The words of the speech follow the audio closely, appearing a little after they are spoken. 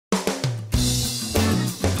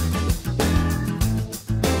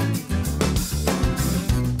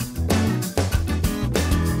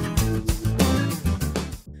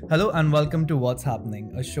Hello and welcome to What's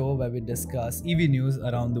Happening, a show where we discuss EV news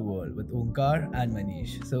around the world with Omkar and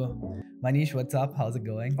Manish. So, Manish, what's up? How's it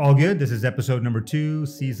going? All good. This is episode number 2,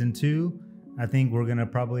 season 2. I think we're going to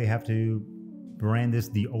probably have to brand this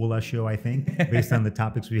the Ola show, I think, based on the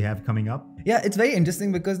topics we have coming up. Yeah, it's very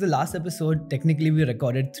interesting because the last episode, technically we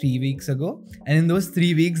recorded 3 weeks ago. And in those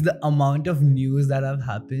 3 weeks, the amount of news that have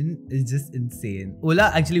happened is just insane.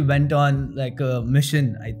 Ola actually went on like a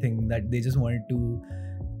mission, I think, that they just wanted to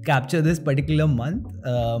capture this particular month.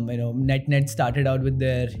 Net started out with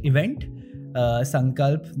their event,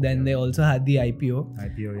 Sankalp. Then they also had the IPO.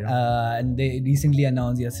 Yeah. And they recently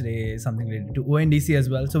announced yesterday something related to ONDC as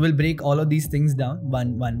well. So we'll break all of these things down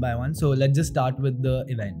one by one. So let's just start with the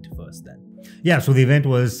event first then. Yeah, so the event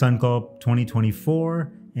was Sankalp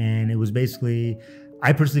 2024. And it was basically,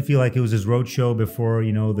 I personally feel like it was his roadshow before,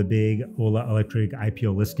 the big Ola Electric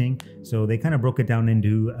IPO listing. So they kind of broke it down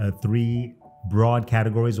into 3 broad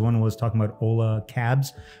categories. One was talking about Ola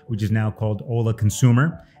Cabs, which is now called Ola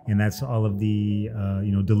Consumer, and that's all of the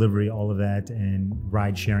delivery, all of that, and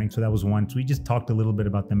ride sharing. So that was one. So we just talked a little bit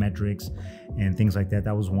about the metrics and things like that.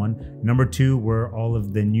 That was one. Number 2 were all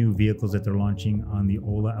of the new vehicles that they're launching on the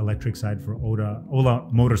Ola Electric side for Ola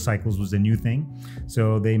motorcycles was a new thing.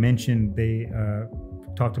 So they mentioned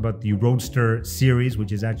talked about the Roadster series,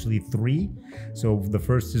 which is actually 3. So the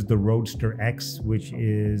first is the Roadster X, which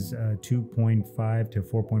is a 2.5 to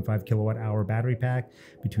 4.5 kilowatt hour battery pack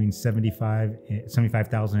between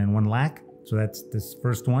 75,000 and 1 lakh. So that's this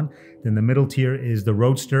first one. Then the middle tier is the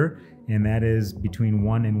Roadster, and that is between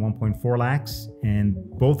 1 and 1.4 lakhs. And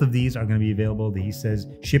both of these are going to be available, he says,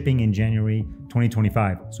 shipping in January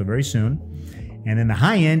 2025. So very soon. And then the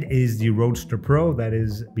high end is the Roadster Pro, that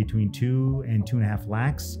is between 2 and 2.5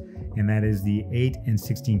 lakhs, and that is the 8 and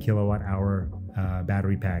 16 kilowatt hour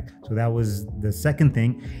battery pack. So that was the second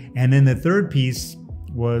thing. And then the third piece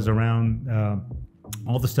was around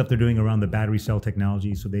all the stuff they're doing around the battery cell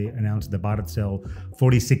technology. So they announced the Bharat Cell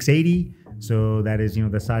 4680. So that is,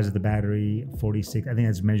 the size of the battery, 46, I think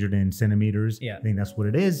that's measured in centimeters. Yeah. I think that's what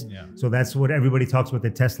it is. Yeah. So that's what everybody talks about. The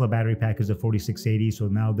Tesla battery pack is a 4680. So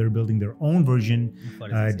now they're building their own version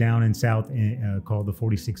down in South called the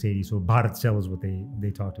 4680. So Bharat Cell is what they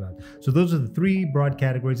talked about. So those are the 3 broad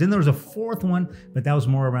categories. Then there was a 4th one, but that was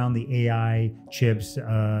more around the AI chips,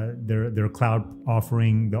 their cloud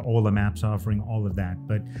offering, the Ola Maps offering, all of that.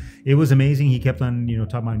 But it was amazing. He kept on,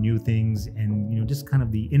 talking about new things and, just kind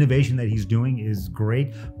of the innovation that he's doing is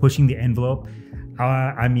great, pushing the envelope.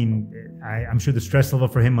 I'm sure the stress level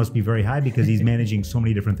for him must be very high because he's managing so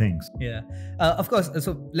many different things. Yeah, of course.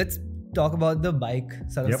 So let's talk about the bike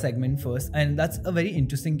sort of segment first, and that's a very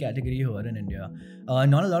interesting category here in India.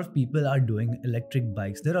 Not a lot of people are doing electric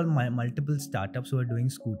bikes. There are multiple startups who are doing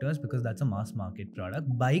scooters because that's a mass market product.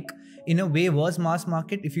 Bike in a way was mass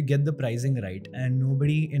market if you get the pricing right, and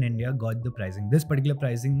nobody in India got the pricing. This particular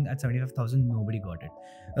pricing at 75,000, nobody got it.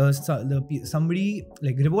 Somebody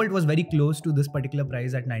like Revolt was very close to this particular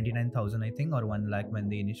price at 99,000, I think, or 1 lakh when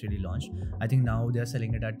they initially launched. I think now they're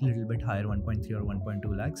selling it at a little bit higher, 1.3 or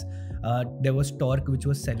 1.2 lakhs. There was Torque, which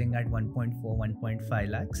was selling at 1.4, 1.5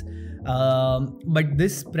 lakhs. But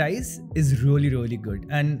this price is really, really good.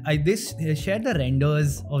 And I shared the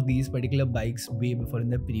renders of these particular bikes way before in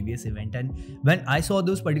the previous event. And when I saw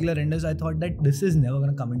those particular renders, I thought that this is never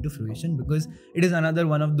going to come into fruition because it is another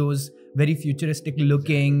one of those very futuristic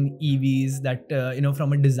looking EVs that,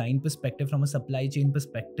 from a design perspective, from a supply chain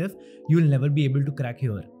perspective, you will never be able to crack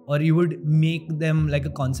here. Or you would make them like a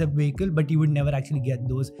concept vehicle, but you would never actually get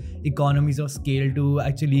those economies of scale to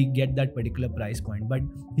actually get that particular price point. But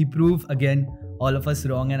he proved again all of us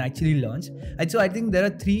wrong and actually launched. And so I think there are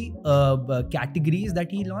 3 categories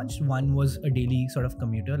that he launched. One was a daily sort of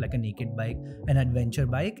commuter, like a naked bike, an adventure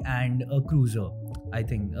bike, and a cruiser. I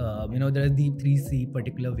think, there are the 3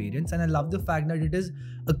 particular variants. And I love the fact that it is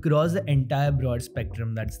across the entire broad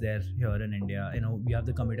spectrum that's there here in India. We have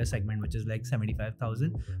the commuter segment, which is like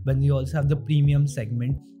 75,000. But we also have the premium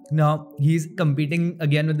segment. Now, he's competing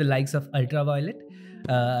again with the likes of Ultraviolet.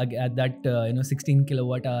 At that 16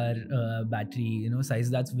 kilowatt hour battery size,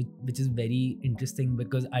 which is very interesting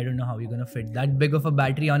because I don't know how you're gonna fit that big of a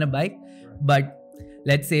battery on a bike, but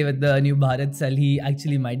let's say with the new Bharat Cell, he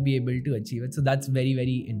actually might be able to achieve it. So that's very,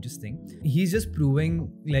 very interesting. He's just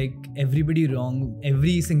proving like everybody wrong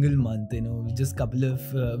every single month. Just a couple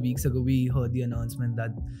of weeks ago, we heard the announcement that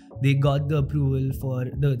they got the approval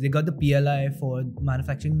they got the PLI for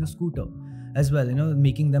manufacturing the scooter as well,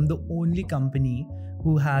 making them the only company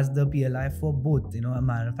who has the PLI for both,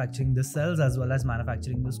 manufacturing the cells as well as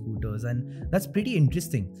manufacturing the scooters. And that's pretty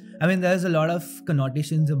interesting. I mean, there's a lot of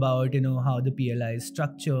connotations about, how the PLI is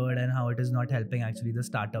structured and how it is not helping actually the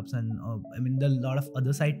startups. And there's a lot of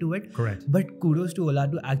other side to it. Correct. But kudos to Ola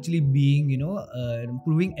to actually being,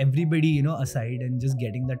 proving everybody, aside and just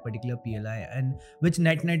getting that particular PLI, and which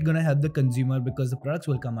net gonna help the consumer because the products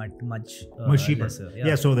will come at much cheaper. Lesser.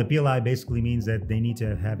 Yeah. So the PLI basically means that they need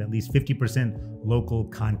to have at least 50% local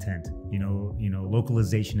content,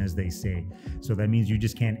 localization, as they say. So that means you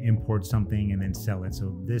just can't import something and then sell it.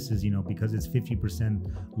 So this is, because it's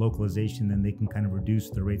 50% localization, then they can kind of reduce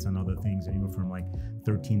the rates on other things, anywhere from like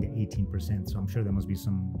 13 to 18%. So I'm sure there must be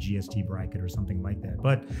some GST bracket or something like that.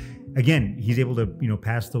 But again, he's able to,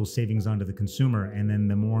 pass those savings on to the consumer. And then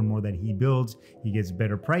the more and more that he builds, he gets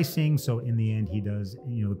better pricing. So in the end, he does,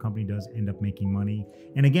 the company does end up making money.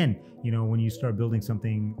 And again, when you start building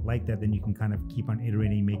something like that, then you can kind of keep on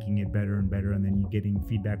iterating, making it better and better, and then you're getting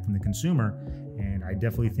feedback from the consumer. And I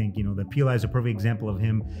definitely think, the PLI is a perfect example of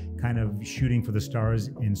him kind of shooting for the stars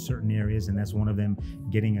in certain areas, and that's one of them,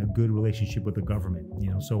 getting a good relationship with the government.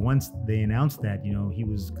 So once they announced that, he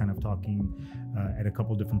was kind of talking at a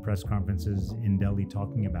couple different press conferences in Delhi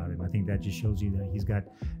talking about it. And I think that just shows you that he's got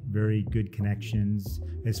very good connections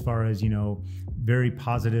as far as, very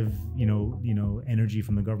positive, energy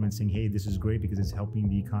from the government saying, hey, this is great because it's helping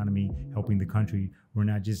the economy, helping the country. We're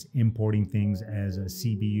not just importing things as a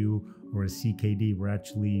CBU or a CKD. We're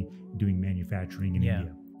actually doing manufacturing in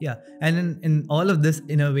India. Yeah. And in all of this,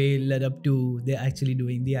 in a way, led up to they're actually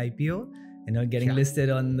doing the IPO, getting listed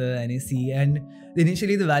on the NSE. And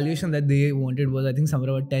initially the valuation that they wanted was, I think, somewhere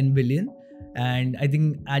about 10 billion. And I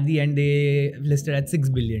think at the end they listed at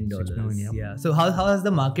 $6 billion. $6 billion, yeah. So how has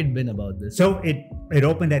the market been about this? So it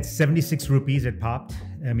opened at 76 rupees. It popped.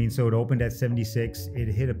 So it opened at 76.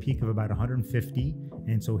 It hit a peak of about 150.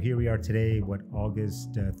 And so here we are today,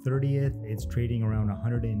 August 30th. It's trading around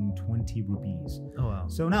 120 rupees. Oh, wow.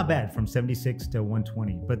 So not bad, from 76 to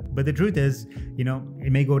 120. But the truth is,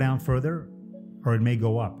 it may go down further, or it may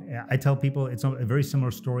go up. I tell people it's a very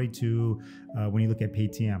similar story to when you look at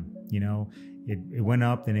Paytm. It went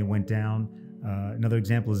up, then it went down. Another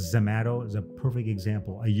example is Zomato is a perfect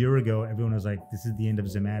example. A year ago, everyone was like, this is the end of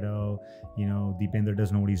Zomato. Deepinder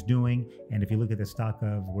doesn't know what he's doing. And if you look at the stock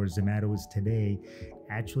of where Zomato is today,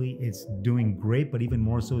 actually it's doing great. But even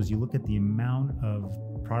more so as you look at the amount of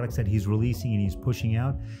products that he's releasing and he's pushing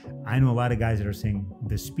out. I know a lot of guys that are saying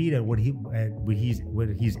the speed at what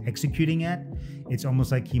he's executing at, it's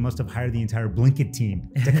almost like he must have hired the entire Blinkit team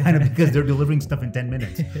to kind of, because they're delivering stuff in 10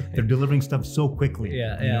 minutes. They're delivering stuff so quickly,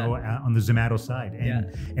 on the Zomato side.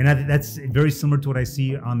 And that's very similar to what I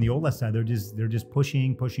see on the Ola side. They're just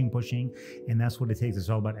pushing. And that's what it takes. It's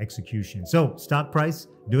all about execution. So stock price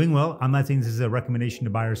doing well. I'm not saying this is a recommendation to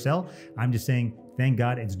buy or sell. I'm just saying, thank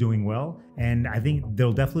God it's doing well. And I think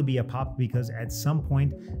there'll definitely be a pop because at some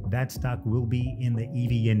point that stock will be in the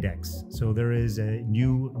EV index. So there is a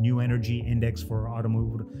new energy index for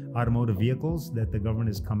automotive vehicles that the government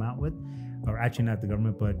has come out with. Or actually not the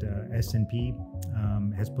government, but S&P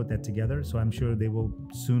has put that together. So I'm sure they will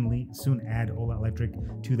soon add Ola Electric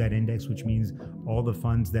to that index, which means all the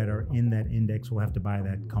funds that are in that index will have to buy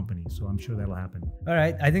that company. So I'm sure that'll happen. All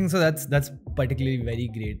right. I think so. That's particularly very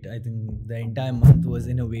great. I think the entire month was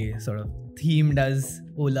in a way sort of themed as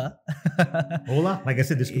Ola. Ola? Like I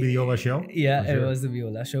said, this could be the Ola show. Yeah, sure. It was the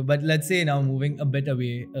Ola show. But let's say now moving a bit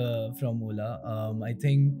away from Ola, I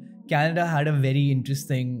think Canada had a very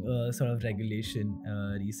interesting sort of regulation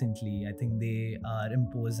recently. I think they are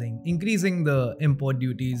increasing the import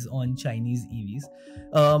duties on Chinese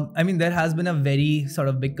EVs. There has been a very sort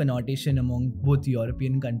of big connotation among both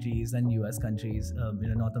European countries and US countries,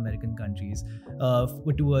 North American countries,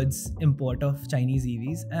 towards import of Chinese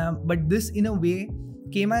EVs. But this, in a way,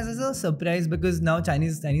 came as a surprise because now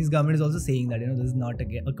Chinese government is also saying that this is not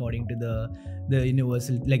according to the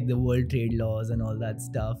universal, like the world trade laws and all that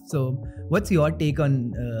stuff. So what's your take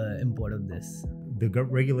on import of this? The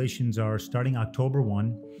regulations are starting October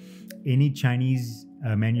 1. Any Chinese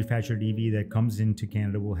manufactured EV that comes into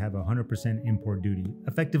Canada will have 100% import duty,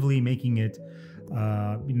 effectively making it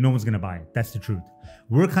no one's going to buy it. That's the truth.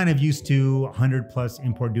 We're kind of used to 100 plus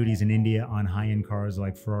import duties in India on high-end cars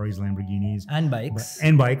like Ferraris, Lamborghinis, and bikes.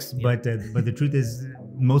 Yeah. But the truth is,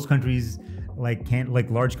 most countries like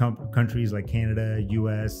large countries like Canada,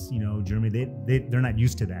 US, Germany, they're not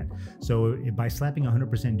used to that. So by slapping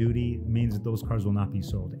 100% duty means that those cars will not be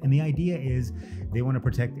sold. And the idea is they want to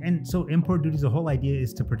protect, and so import duties, the whole idea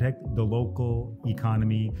is to protect the local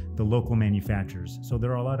economy, the local manufacturers. So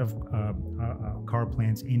there are a lot of car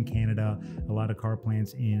plants in Canada, a lot of car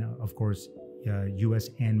plants in, of course, U.S.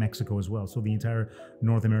 and Mexico as well. So the entire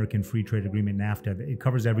North American Free Trade Agreement, NAFTA, it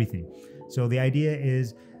covers everything. So the idea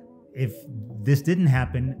is, if this didn't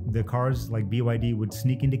happen, the cars like BYD would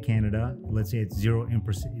sneak into Canada, let's say it's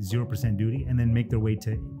 0% duty, and then make their way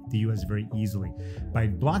to the US very easily. By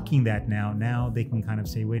blocking that now they can kind of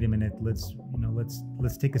say, wait a minute, let's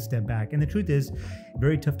take a step back. And the truth is,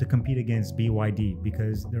 very tough to compete against BYD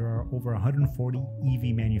because there are over 140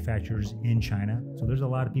 EV manufacturers in China. So there's a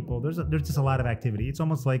lot of people, there's just a lot of activity. It's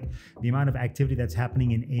almost like the amount of activity that's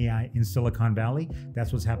happening in AI in Silicon Valley,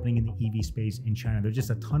 that's what's happening in the EV space in China. There's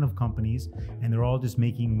just a ton of companies, and they're all just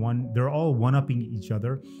they're all one-upping each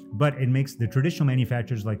other, but it makes the traditional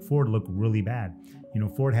manufacturers like Ford look really bad.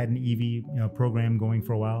 Ford had an EV program going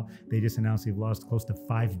for a while. They just announced they've lost close to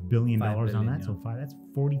 $5 billion on that. Yeah. So that's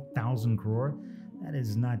 40,000 crore. That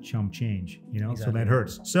is not chump change, Exactly. So that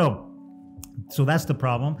hurts. So that's the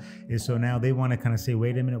problem. So now they want to kind of say,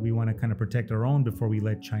 wait a minute, we want to kind of protect our own before we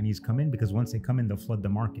let Chinese come in, because once they come in, they'll flood the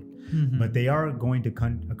market. Mm-hmm. But they are going to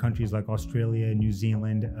countries like Australia, New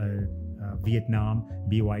Zealand, Vietnam,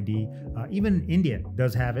 BYD, even India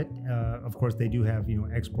does have it. Of course, they do have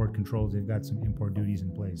export controls. They've got some import duties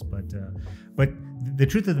in place. But the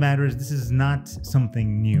truth of the matter is, this is not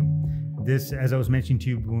something new. This, as I was mentioning to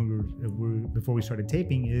you before we started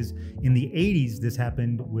taping, is in the 80s, this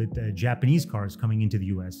happened with Japanese cars coming into the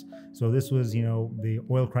US. So this was, the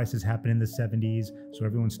oil crisis happened in the 70s. So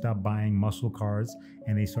everyone stopped buying muscle cars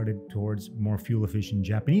and they started towards more fuel efficient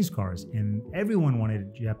Japanese cars. And everyone wanted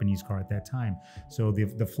a Japanese car at that time. So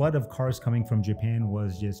the flood of cars coming from Japan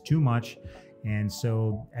was just too much. And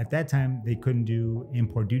so at that time, they couldn't do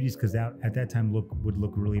import duties because that at that time would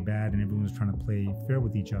look really bad, and everyone was trying to play fair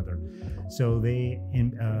with each other. So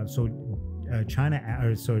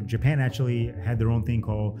Japan actually had their own thing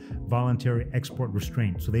called voluntary export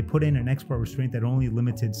restraint. So they put in an export restraint that only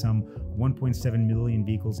limited some 1.7 million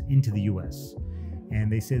vehicles into the US.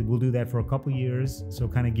 And they said, we'll do that for a couple years, so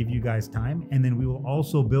kind of give you guys time. And then we will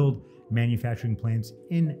also build manufacturing plants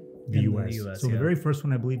in the US. So the very first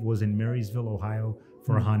one, I believe, was in Marysville, Ohio,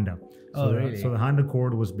 for Honda. Really? So the Honda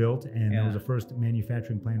Accord was built, and that was the first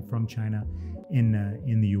manufacturing plant from China in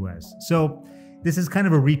the US. So this is kind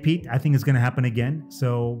of a repeat. I think it's going to happen again.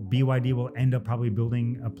 So BYD will end up probably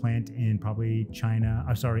building a plant in probably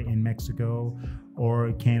in Mexico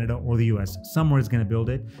or Canada or the US. Somewhere is going to build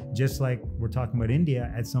it. Just like we're talking about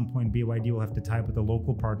India, at some point BYD will have to tie up with a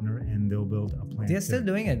local partner and they'll build a plant. They're still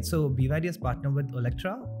doing it. So BYD has partnered with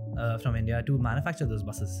Electra from India to manufacture those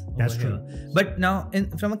buses. That's true. But now,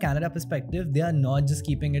 from a Canada perspective, they are not just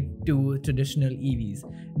keeping it to traditional EVs.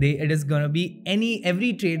 It is going to be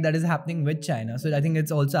every trade that is happening with China. So I think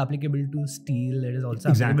it's also applicable to steel. It is also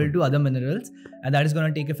applicable to other minerals, and that is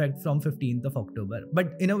going to take effect from 15th of October.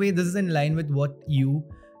 But in a way, this is in line with what EU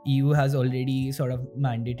has already sort of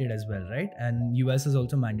mandated as well, right? And US has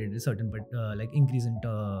also mandated certain increase in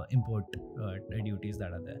import duties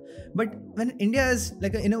that are there. But when India is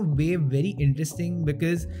in a way very interesting,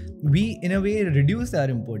 because we in a way reduce our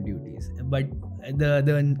import duties, but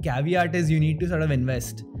the caveat is you need to sort of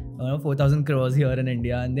invest 4,000 crores here in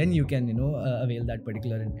India, and then you can avail that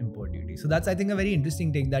particular import duty. So that's, I think, a very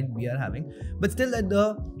interesting take that we are having. But still,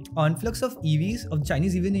 the influx of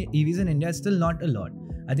Chinese EVs in India is still not a lot.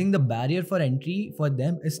 I think the barrier for entry for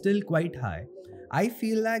them is still quite high. I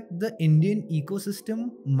feel like the Indian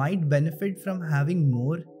ecosystem might benefit from having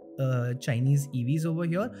more Chinese EVs over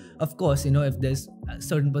here. Of course, if there's a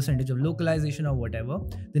certain percentage of localization or whatever,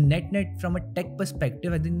 the net from a tech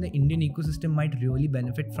perspective, I think the Indian ecosystem might really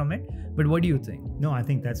benefit from it. But what do you think? No, I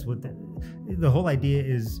think that's what the whole idea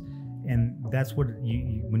is. And that's what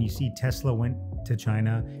when you see Tesla went to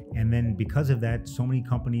China, and then because of that, so many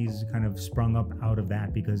companies kind of sprung up out of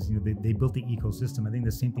that because they built the ecosystem. I think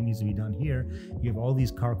the same thing needs to be done here. You have all these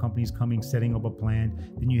car companies coming, setting up a plant.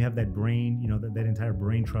 Then you have that brain, that entire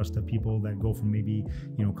brain trust of people that go from maybe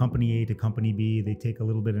company A to company B. They take a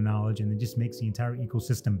little bit of knowledge, and it just makes the entire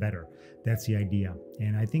ecosystem better. That's the idea,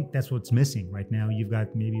 and I think that's what's missing right now. You've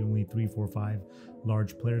got maybe only 3, 4, 5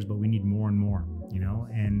 large players, but we need more and more,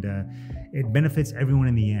 and it benefits everyone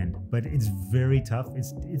in the end, but it's very tough.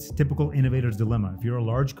 It's typical innovator's dilemma. If you're a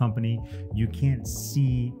large company, you can't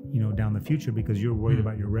see, down the future because you're worried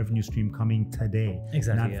about your revenue stream coming today,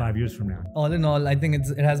 not 5 years from now. All in all, I think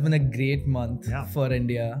it has been a great month for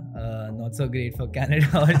India, not so great for Canada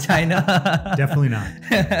or China. Definitely not.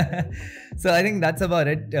 So I think that's about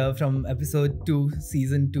it from episode 2,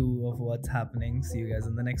 season 2 of What's Happening. See you guys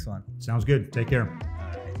in the next one. Sounds good. Take care.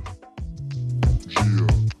 All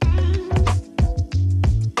right.